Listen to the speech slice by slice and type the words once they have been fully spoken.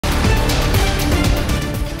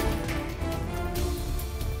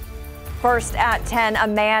First at 10, a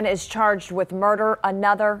man is charged with murder.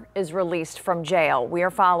 Another is released from jail. We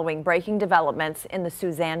are following breaking developments in the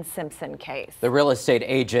Suzanne Simpson case. The real estate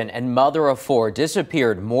agent and mother of four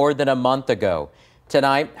disappeared more than a month ago.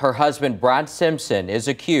 Tonight, her husband, Brad Simpson, is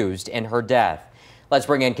accused in her death. Let's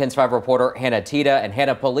bring in KENS 5 reporter Hannah Tita. And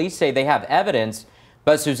Hannah, police say they have evidence,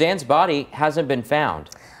 but Suzanne's body hasn't been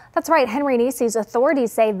found. That's right, Henry Nieces.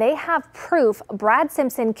 Authorities say they have proof Brad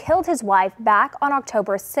Simpson killed his wife back on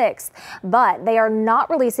October 6th, but they are not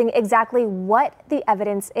releasing exactly what the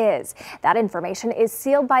evidence is. That information is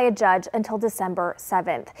sealed by a judge until December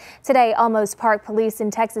 7th. Today, Olmos Park Police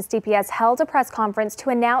and Texas DPS held a press conference to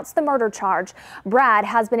announce the murder charge. Brad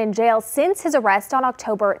has been in jail since his arrest on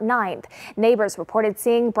October 9th. Neighbors reported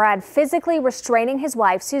seeing Brad physically restraining his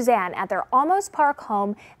wife, Suzanne, at their Olmos Park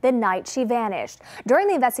home the night she vanished. During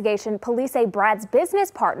the investigation, police say Brad's business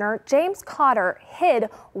partner, James Cotter, hid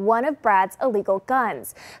one of Brad's illegal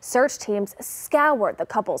guns. Search teams scoured the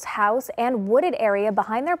couple's house and wooded area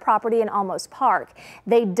behind their property in Olmos Park.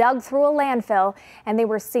 They dug through a landfill and they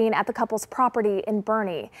were seen at the couple's property in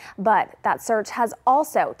Bernie. But that search has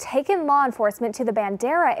also taken law enforcement to the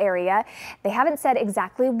Bandera area. They haven't said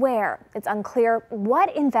exactly where. It's unclear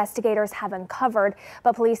what investigators have uncovered,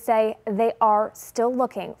 but police say they are still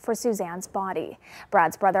looking for Suzanne's body.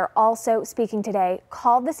 Brad's brother, also speaking today,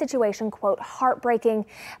 called the situation, quote, heartbreaking,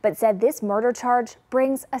 but said this murder charge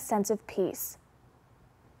brings a sense of peace.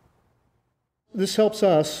 This helps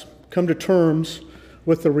us come to terms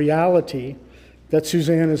with the reality that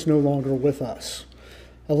Suzanne is no longer with us,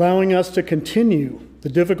 allowing us to continue the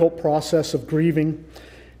difficult process of grieving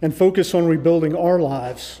and focus on rebuilding our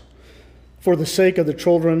lives for the sake of the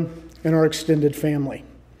children and our extended family.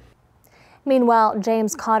 Meanwhile,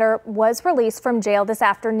 James Cotter was released from jail this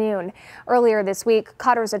afternoon. Earlier this week,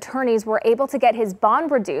 Cotter's attorneys were able to get his bond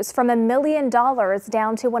reduced from $1 million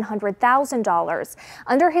down to $100,000.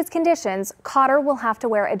 Under his conditions, Cotter will have to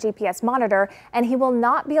wear a GPS monitor and he will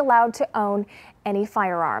not be allowed to own any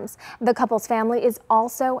firearms. The couple's family is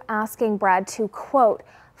also asking Brad to, quote,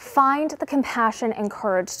 find the compassion and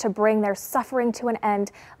courage to bring their suffering to an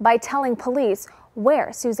end by telling police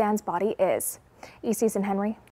where Suzanne's body is. EC's and Henry.